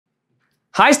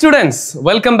Hi students,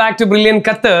 welcome back to Brilliant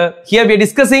Qatar. Here we are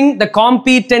discussing the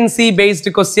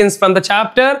competency-based questions from the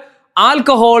chapter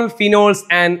Alcohol, Phenols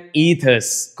and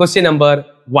Ethers. Question number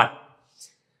 1.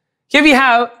 Here we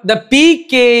have the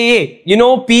pKa. You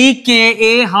know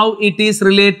pKa, how it is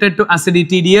related to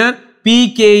acidity dear?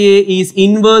 pKa is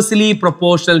inversely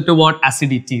proportional to what?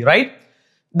 Acidity, right?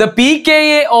 The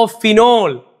pKa of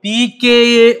phenol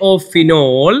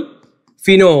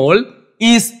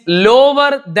is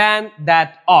lower than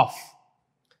that of.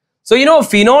 So you know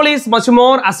phenol is much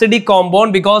more acidic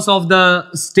compound because of the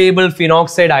stable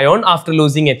phenoxide ion after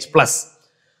losing H+.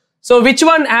 So which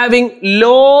one having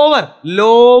lower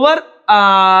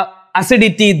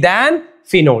acidity than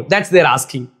phenol? That's they're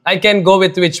asking. I can go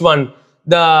with which one?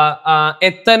 The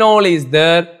ethanol is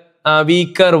the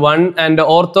weaker one and the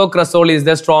orthocresol is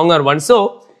the stronger one.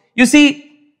 So you see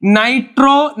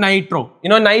nitro. You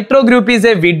know nitro group is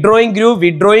a withdrawing group.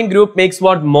 Withdrawing group makes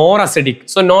what? More acidic.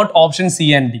 So not option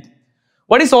C and D.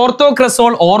 What is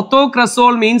orthocresol?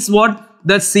 Orthocresol means what?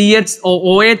 The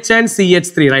OH and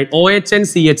CH3, right? OH and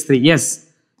CH3. Yes.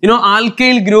 You know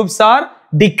alkyl groups are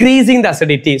decreasing the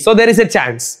acidity. So there is a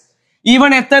chance.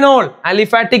 Even ethanol,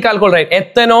 aliphatic alcohol, right?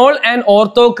 Ethanol and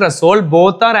orthocresol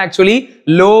both are actually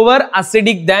lower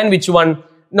acidic than which one?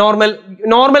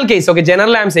 Normal case, okay,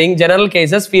 general I am saying, general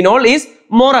cases, phenol is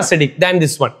more acidic than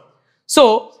this one.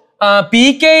 So,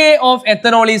 pKa of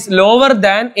ethanol is lower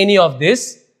than any of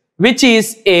this, which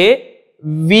is a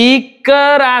weaker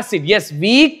acid. Yes,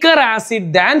 weaker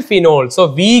acid than phenol.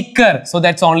 So, weaker. So,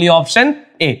 that's only option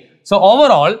A. So,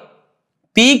 overall,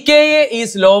 pKa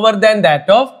is lower than that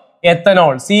of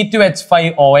ethanol,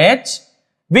 C2H5OH,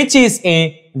 which is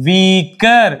a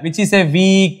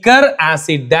weaker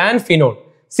acid than phenol.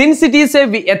 Since it is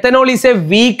ethanol is a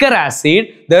weaker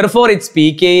acid, therefore its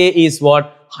pKa is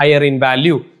what? Higher in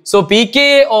value. So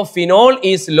pKa of phenol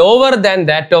is lower than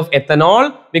that of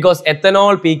ethanol because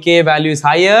ethanol pKa value is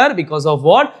higher because of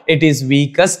what? It is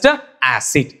weakest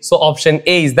acid. So option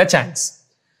A is the chance.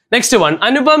 Next one,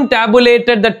 Anupam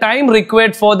tabulated the time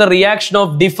required for the reaction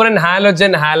of different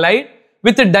halogen halide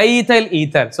with diethyl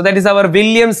ether. So that is our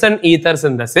Williamson ether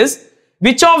synthesis.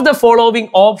 Which of the following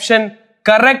option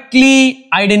correctly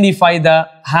identify the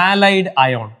halide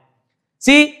ion?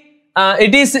 See,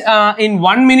 it is in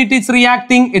 1 minute it's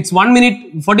reacting, it's 1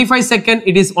 minute 45 seconds,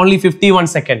 it is only 51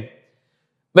 seconds.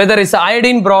 Whether it's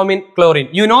iodine, bromine, chlorine.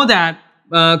 You know that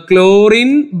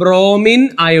chlorine,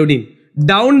 bromine, iodine.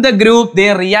 Down the group,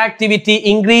 their reactivity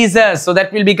increases. So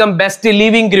that will become best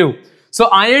leaving group. So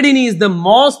iodine is the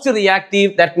most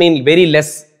reactive. That means very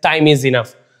less time is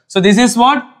enough. So this is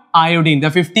what? Iodine.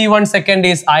 The 51 second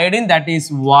is iodine, that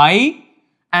is Y,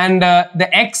 and the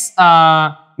X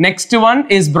next one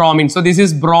is bromine. So this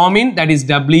is bromine, that is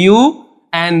W,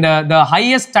 and the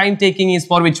highest time taking is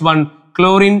for which one?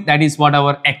 Chlorine, that is what?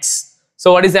 Our X.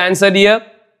 So what is the answer here?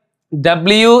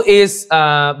 W is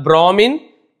bromine,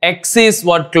 X is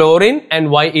what? Chlorine, and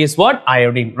Y is what?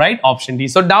 Iodine, right? Option D.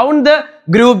 So down the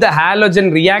group the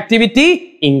halogen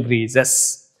reactivity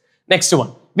increases. Next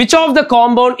one. Which of the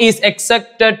compound is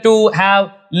expected to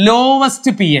have lowest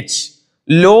pH?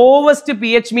 Lowest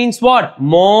pH means what?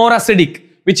 More acidic.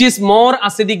 Which is more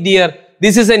acidic dear?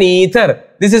 This is an ether.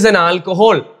 This is an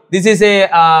alcohol. This is a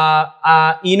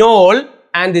enol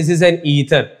and this is an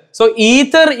ether. So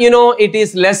ether, you know, it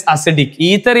is less acidic.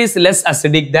 Ether is less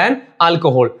acidic than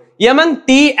alcohol. Among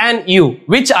T and U,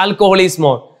 which alcohol is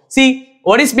more? See,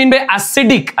 what is meant by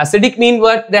acidic? Acidic means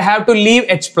what? They have to leave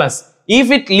H+. If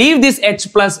it leave this H+,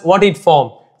 what it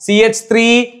form?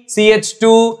 CH3,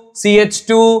 CH2,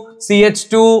 CH2,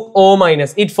 CH2,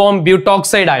 O-. It form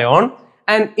butoxide ion.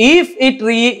 And if it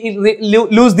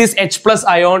lose this H+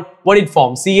 ion, what it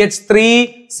form?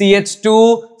 CH3,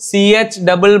 CH2, CH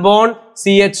double bond,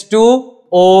 CH2,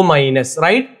 O-,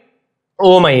 right?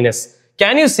 O-.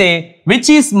 Can you say which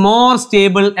is more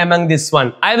stable among this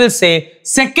one? I will say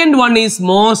second one is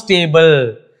more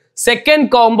stable. Second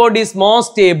compound is more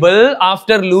stable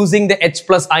after losing the H+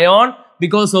 ion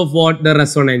because of what? The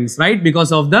resonance, right?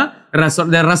 Because of the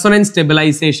resonance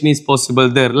stabilization is possible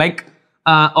there. Like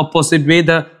opposite way,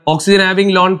 the oxygen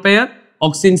having lone pair,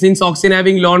 since oxygen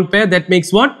having lone pair, that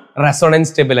makes what? Resonance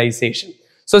stabilization.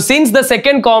 So since the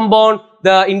second compound,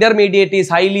 the intermediate is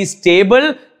highly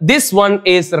stable, this one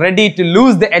is ready to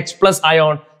lose the H+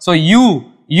 ion. So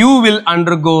you will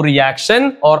undergo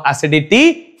reaction or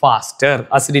acidity faster,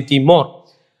 acidity more.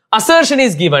 Assertion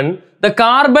is given, the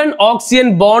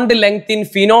carbon-oxygen bond length in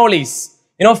phenol is,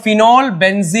 you know, phenol,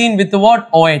 benzene with what?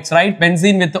 OH, right?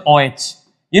 Benzene with OH.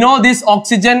 You know, this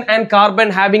oxygen and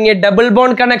carbon having a double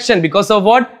bond connection because of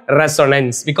what?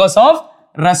 Resonance. Because of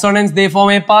resonance, they form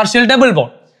a partial double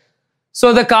bond.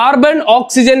 So the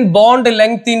carbon-oxygen bond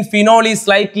length in phenol is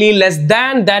slightly less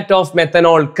than that of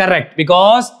methanol. Correct,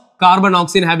 because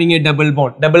carbon-oxygen having a double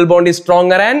bond. Double bond is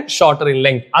stronger and shorter in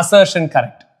length. Assertion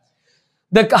correct.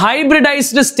 The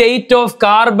hybridized state of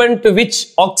carbon to which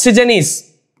oxygen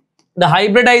is, the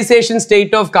hybridization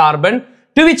state of carbon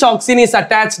to which oxygen is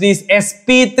attached is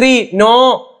sp3.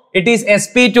 No, it is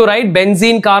sp2, right?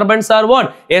 Benzene carbons are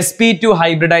what? sp2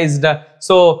 hybridized.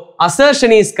 So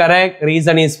assertion is correct,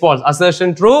 reason is false.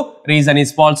 Assertion true, reason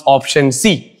is false. Option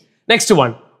C. Next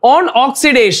one. On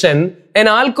oxidation, an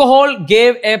alcohol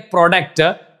gave a product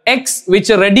X which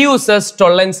reduces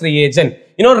tolerance reagent.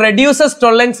 You know, reduces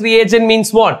tolerance reagent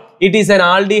means what? It is an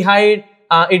aldehyde.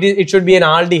 It should be an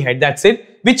aldehyde. That's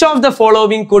it. Which of the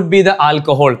following could be the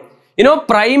alcohol? You know,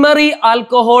 primary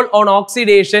alcohol on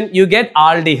oxidation, you get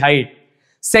aldehyde.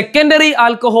 Secondary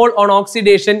alcohol on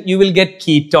oxidation, you will get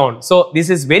ketone. So this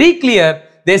is very clear.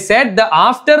 They said that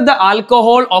after the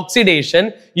alcohol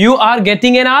oxidation, you are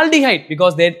getting an aldehyde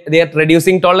because they are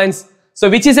reducing tolerance. So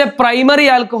which is a primary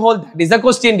alcohol? That is the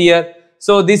question here.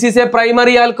 So this is a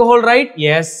primary alcohol, right?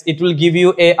 Yes, it will give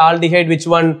you a aldehyde. Which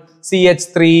one?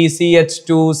 CH3,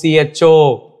 CH2,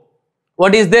 CHO.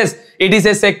 What is this? It is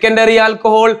a secondary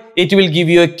alcohol. It will give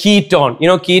you a ketone. You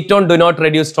know, ketone do not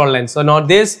reduce tolerance. So not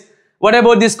this. What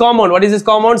about this compound? What is this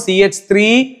compound?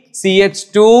 CH3,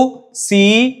 CH2,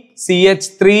 C,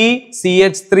 CH3,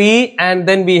 CH3, and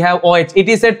then we have OH. It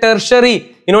is a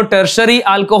tertiary. You know, tertiary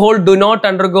alcohol do not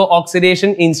undergo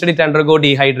oxidation. Instead, it undergo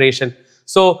dehydration.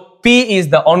 So P is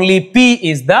the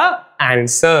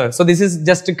answer. So this is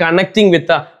just connecting with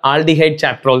the aldehyde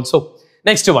chapter also.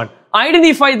 Next one.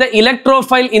 Identify the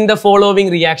electrophile in the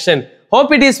following reaction.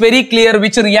 Hope it is very clear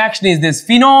which reaction is this.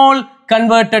 Phenol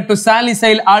converted to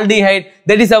salicyl aldehyde.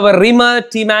 That is our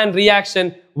Rimmer-Tiemann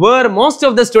reaction, where most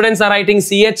of the students are writing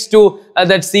CH2,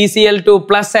 that's CCl2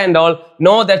 plus and all.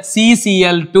 No, that's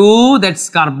CCl2, that's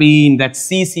carbene, that's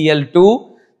CCl2.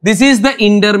 This is the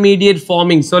intermediate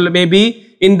forming. So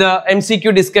maybe in the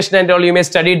MCQ discussion and all, you may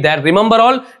study that. Remember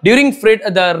all, during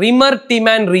the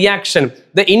Rimmer-Tiemann reaction,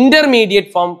 the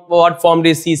intermediate form, what formed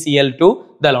is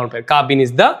CCl2, the lone pair. Carbene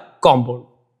is the compound.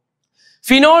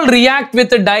 Phenol react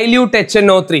with a dilute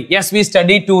HNO3. Yes, we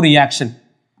studied two reaction.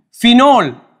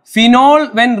 Phenol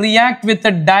when react with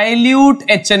a dilute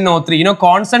HNO3, you know,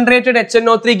 concentrated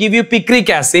HNO3 give you picric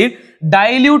acid.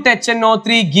 Dilute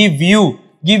HNO3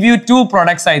 give you two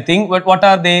products, I think. But what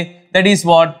are they? That is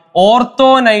what?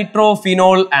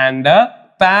 Orthonitrophenol and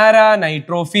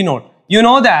paranitrophenol. You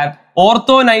know that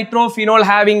orthonitrophenol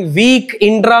having weak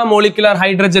intramolecular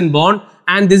hydrogen bond,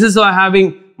 and this is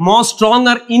having more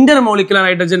stronger intermolecular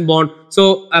hydrogen bond.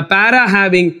 So para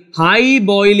having high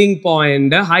boiling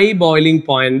point,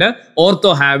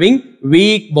 ortho having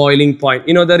weak boiling point.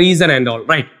 You know the reason and all,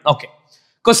 right? Okay.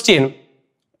 Question.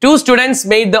 Two students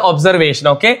made the observation,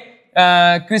 okay?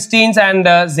 Christine's and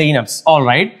Zainab's, all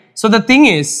right? So the thing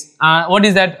is, what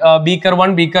is that? Beaker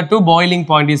 1, beaker 2, boiling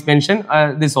point is mentioned,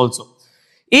 this also.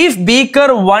 If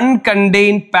beaker 1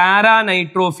 contain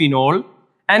paranitrophenol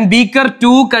and beaker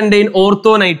 2 contain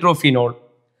orthonitrophenol,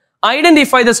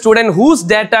 identify the student whose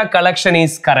data collection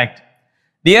is correct.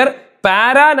 Dear,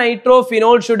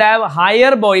 paranitrophenol should have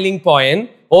higher boiling point,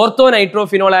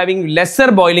 orthonitrophenol having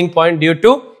lesser boiling point due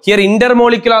to here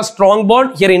intermolecular strong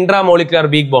bond, here intramolecular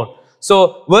weak bond.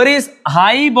 So where is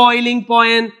high boiling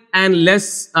point and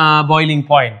less boiling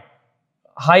point?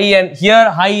 High and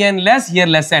here high and less, here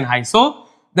less and high. So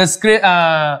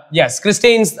the yes,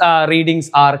 Christine's readings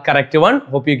are correct one.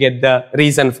 Hope you get the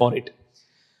reason for it.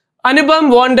 Anupam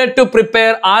wanted to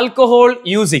prepare alcohol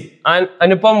using, and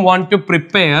Anupam want to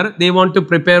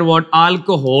prepare what?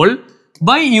 Alcohol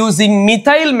by using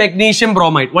methyl magnesium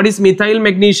bromide. What is methyl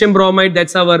magnesium bromide?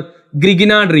 That's our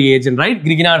Grignard reagent, right?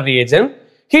 Grignard reagent.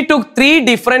 He took three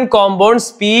different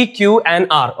compounds P, Q and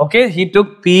R. Okay, he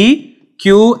took P,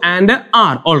 Q and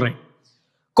R. All right.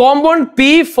 Compound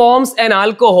P forms an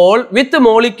alcohol with the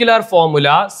molecular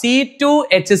formula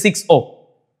C2H6O.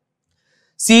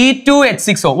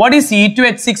 C2H6O. What is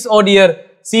C2H6O, dear?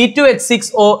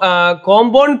 C2H6O,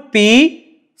 compound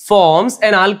P forms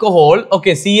an alcohol.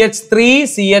 Okay, CH3,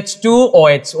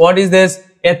 CH2OH. What is this?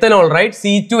 Ethanol, right?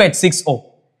 C2H6O.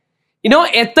 You know,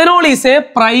 ethanol is a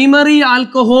primary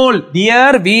alcohol.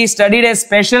 Dear, we studied a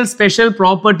special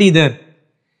property there.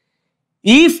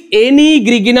 If any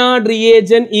Grignard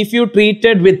reagent, if you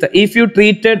treated with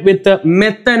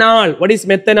methanol, what is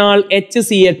methanol?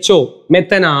 HCHO,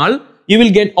 methanol, you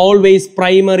will get always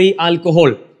primary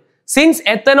alcohol. Since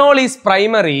ethanol is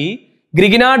primary,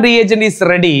 Grignard reagent is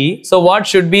ready. So what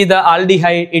should be the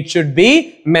aldehyde? It should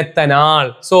be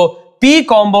methanol. So P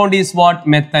compound is what?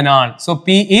 Methanol. So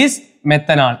P is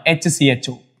methanol,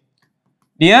 HCHO.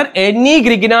 Here, any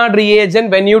Grignard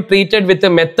reagent, when you treat it with a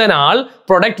methanol,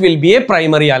 product will be a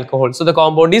primary alcohol. So, the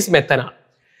compound is methanol.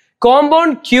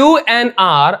 Compound Q and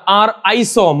R are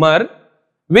isomer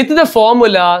with the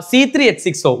formula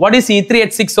C3H6O. What is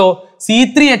C3H6O?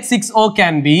 C3H6O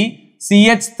can be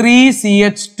CH3,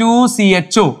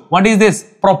 CH2, CHO. What is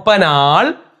this?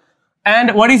 Propanol.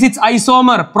 And what is its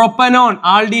isomer? Propanone.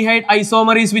 Aldehyde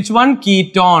isomer is which one?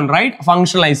 Ketone, right?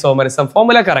 Functional isomerism.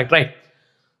 Formula correct, right?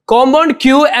 Compound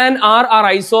Q and R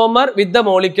are isomer with the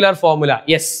molecular formula.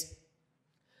 Yes.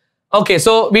 Okay,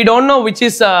 so we don't know which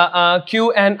is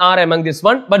Q and R among this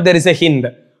one, but there is a hint.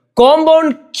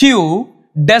 Compound Q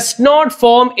does not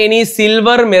form any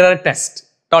silver mirror test,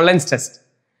 tolerance test.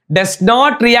 Does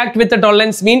not react with the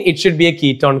tolerance mean it should be a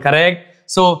ketone, correct?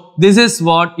 So, this is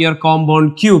what your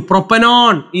compound Q.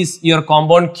 Propanone is your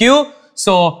compound Q.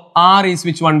 So, R is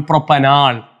which one?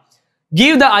 Propanol.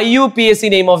 Give the IUPAC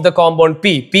name of the compound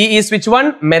P. P is which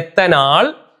one?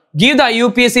 Methanol. Give the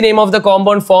IUPAC name of the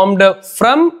compound formed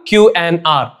from Q and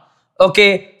R.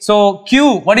 Okay, so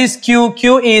Q, what is Q?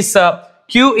 Q is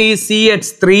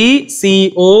CH3,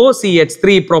 CO,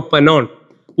 CH3 propanone.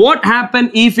 What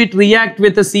happens if it react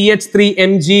with the CH3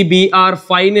 MgBr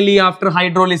finally after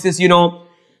hydrolysis? You know,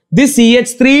 this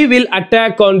CH3 will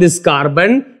attack on this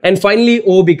carbon and finally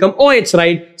O become OH,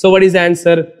 right? So what is the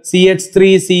answer?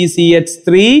 CH3,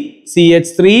 CH3,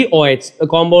 CH3, OH. The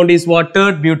compound is what?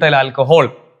 Third butyl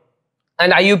alcohol.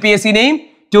 And IUPAC name?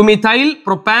 2-methyl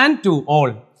propan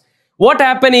 2-ol. What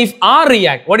happens if R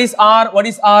react? What is R? What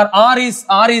is R? R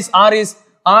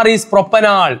is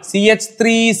propanol.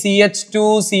 CH3,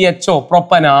 CH2, CHO.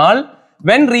 Propanol.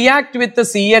 When react with the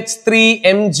CH3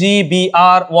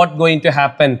 MgBr, what going to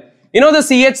happen? You know the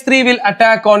CH3 will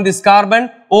attack on this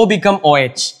carbon, O become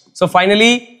OH. So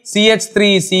finally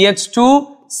CH3, CH2,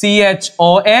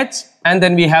 CHOH, and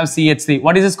then we have CH3.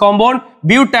 What is this compound?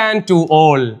 Butan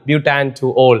 2-ol. Butan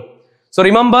 2-ol. So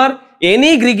remember,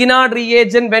 any Grignard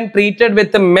reagent when treated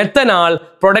with the methanol,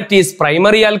 product is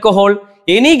primary alcohol.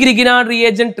 Any Grignard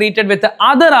reagent treated with the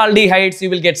other aldehydes,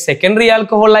 you will get secondary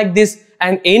alcohol like this.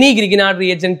 And any Grignard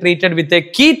reagent treated with a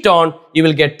ketone, you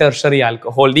will get tertiary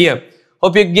alcohol here.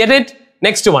 Hope you get it.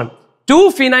 Next one.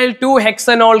 2-phenyl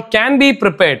 2-hexanol can be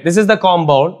prepared. This is the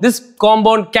compound. This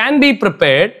compound can be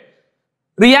prepared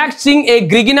reacting a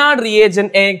Grignard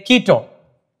reagent, a ketone.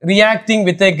 Reacting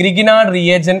with a Grignard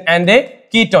reagent and a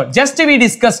ketone. Just we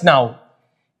discussed now.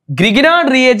 Grignard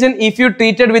reagent, if you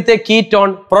treated with a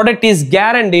ketone, product is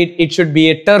guaranteed it should be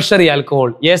a tertiary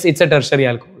alcohol. Yes, it's a tertiary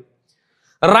alcohol.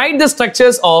 Write the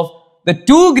structures of the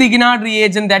two Grignard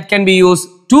reagents that can be used,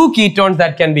 two ketones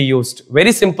that can be used.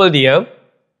 Very simple dear.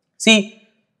 See,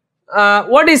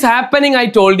 what is happening I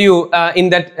told you in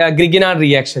that Grignard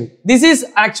reaction. This is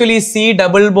actually C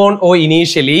double bond O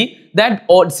initially. That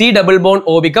C double bond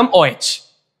O become OH.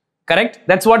 Correct?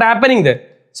 That's what happening there.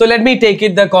 So let me take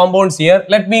it the compounds here.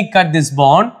 Let me cut this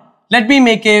bond. Let me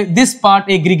make this part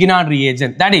a Grignard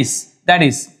reagent. That is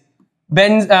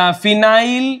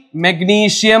phenyl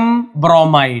magnesium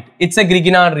bromide. It's a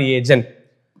Grignard reagent.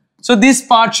 So this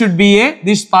part should be a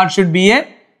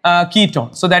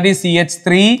ketone. So that is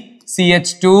CH3,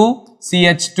 CH2,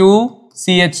 CH2,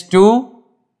 CH2.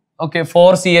 Okay,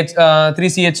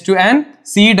 3CH2 and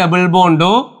C double bond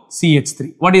O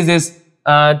CH3. What is this?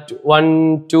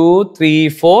 1, 2, 3,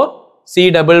 4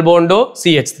 C double bond O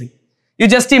CH3. You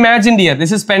just imagine here,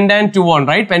 this is pendant 2 on,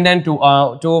 right? Pendant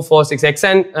 2, 4, 6, X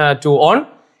and 2 on.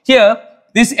 Here,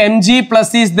 this Mg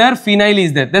plus is there, phenyl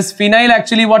is there. This phenyl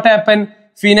actually what happened?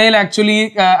 Phenyl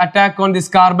actually attack on this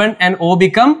carbon and O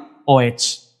become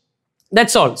OH.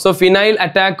 That's all. So, phenyl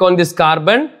attack on this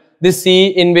carbon, this C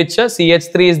in which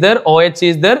CH3 is there, OH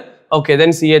is there. Okay, then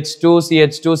CH2,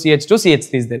 CH2, CH2,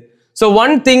 CH3 is there. So,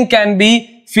 one thing can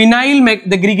be phenyl,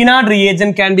 the Grignard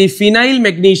reagent can be phenyl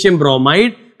magnesium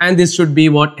bromide, and this should be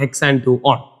what? Hexane 2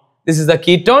 on. This is the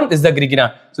ketone, this is the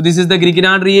Grignard. So, this is the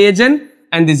Grignard reagent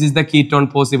and this is the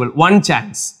ketone possible. One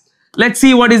chance. Let's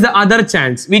see what is the other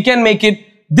chance. We can make it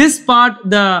this part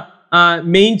the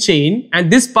main chain and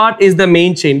this part is the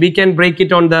main chain. We can break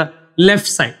it on the left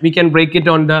side. We can break it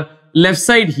on the left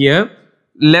side here.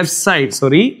 Left side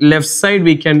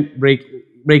we can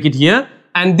break it here.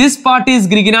 And this part is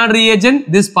Grignard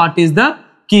reagent. This part is the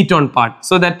ketone part.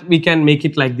 So that we can make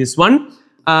it like this one.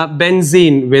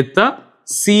 Benzene with the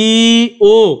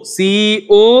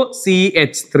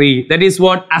COCH3. That is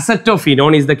what?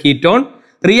 Acetophenone is the ketone.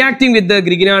 Reacting with the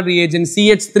Grignard reagent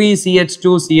CH3,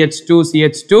 CH2, CH2,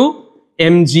 CH2,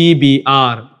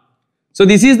 MgBr. So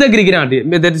this is the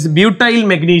Grignard. That is butyl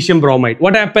magnesium bromide.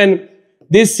 What happened?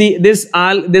 This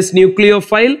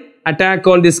nucleophile attack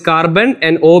on this carbon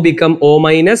and O become O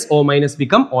minus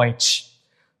become OH.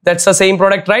 That's the same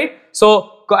product, right?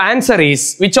 So answer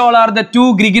is, which all are the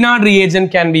two Grignard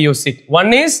reagent can be used it?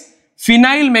 One is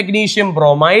phenyl magnesium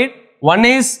bromide, one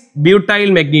is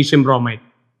butyl magnesium bromide.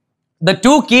 The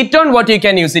two ketone, what you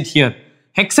can use it here?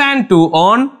 Hexane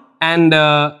 2-on and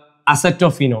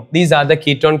acetophenol. These are the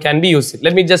ketone can be used.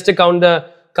 Let me just count the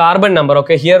carbon number.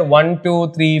 Okay, here 1,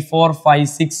 2, 3, 4, 5,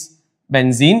 6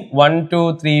 benzene. 1,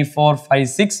 2, 3, 4, 5,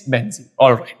 6 benzene.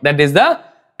 Alright, that is the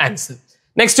answer.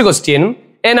 Next question.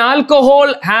 An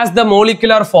alcohol has the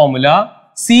molecular formula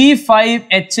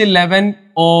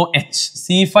C5H11OH.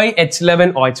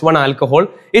 C5H11OH, one alcohol.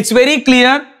 It's very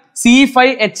clear.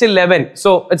 C5H11.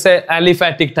 So it's a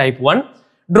aliphatic type 1.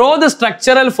 Draw the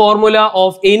structural formula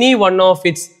of any one of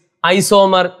its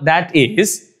isomer, that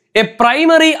is a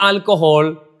primary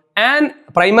alcohol, and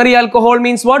primary alcohol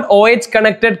means what? OH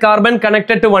connected carbon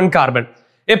connected to one carbon.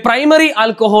 A primary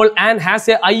alcohol and has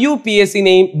a IUPAC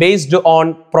name based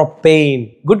on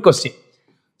propane. Good question.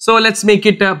 So let's make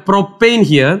it a propane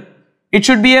here. It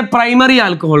should be a primary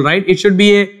alcohol, right? It should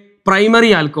be a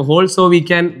primary alcohol. So we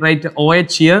can write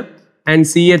OH here and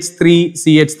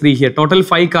CH3 here. Total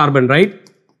 5 carbon, right?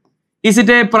 Is it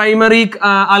a primary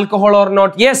alcohol or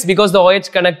not? Yes, because the OH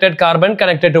connected carbon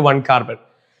connected to one carbon.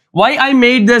 Why I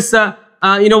made this,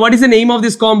 what is the name of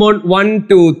this compound? 1,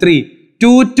 2, 3.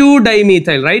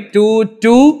 2,2-dimethyl, right?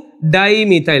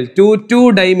 2,2-dimethyl.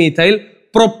 2,2-dimethyl.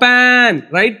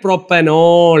 Propan, right?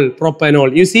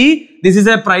 Propanol. You see, this is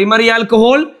a primary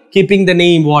alcohol, keeping the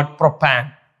name what?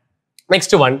 Propan.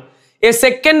 Next one. A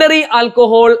secondary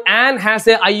alcohol and has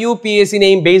a IUPAC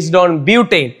name based on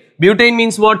butane. Butane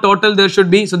means what? Total there should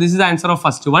be. So this is the answer of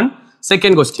first one.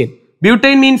 Second question.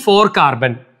 Butane means 4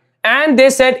 carbon. And they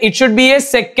said it should be a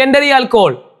secondary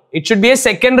alcohol. It should be a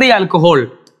secondary alcohol.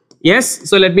 Yes.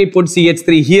 So let me put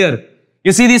CH3 here.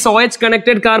 You see this OH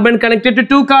connected carbon connected to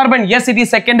 2 carbon. Yes, it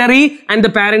is secondary and the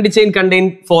parent chain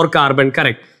contain 4 carbon.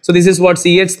 Correct. So this is what?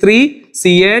 CH3,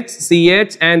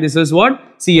 CH, and this is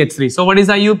what? CH3. So what is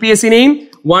the IUPAC name?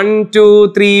 1,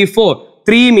 2, 3, 4.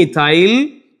 3-methyl,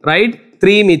 right?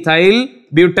 3-methyl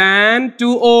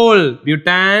butan-2-ol.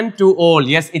 Butan-2-ol.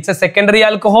 Yes, it's a secondary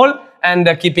alcohol and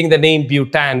keeping the name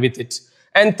butan with it.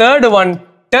 And third one,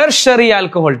 tertiary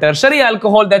alcohol. Tertiary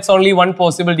alcohol, that's only one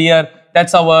possible here.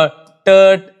 That's our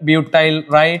third butyl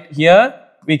right here.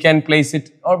 We can place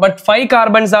it. But 5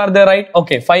 carbons are there, right?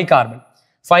 Okay, 5 carbon.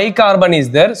 5 carbon is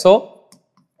there. So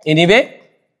anyway,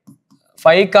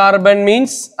 5 carbon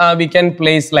means we can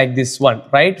place like this one,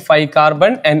 right? 5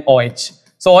 carbon and OH.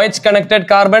 So OH connected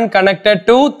carbon connected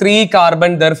to 3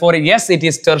 carbon. Therefore, yes, it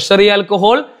is tertiary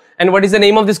alcohol. And what is the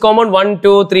name of this compound? 1,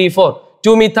 2, 3, 4.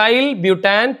 2-methyl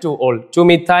butan-2-ol.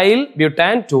 2-methyl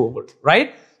butan-2-ol.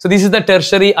 Right? So this is the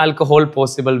tertiary alcohol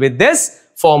possible with this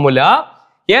formula.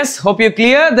 Yes, hope you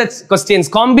clear that questions,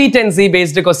 competency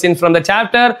based questions from the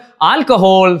chapter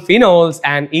alcohol, phenols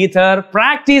and ether.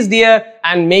 Practice dear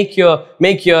and make your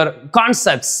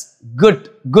concepts good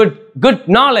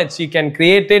knowledge. You can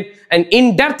create it and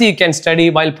in depth you can study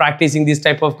while practicing this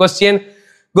type of question.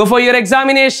 Go for your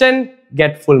examination,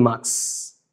 get full marks.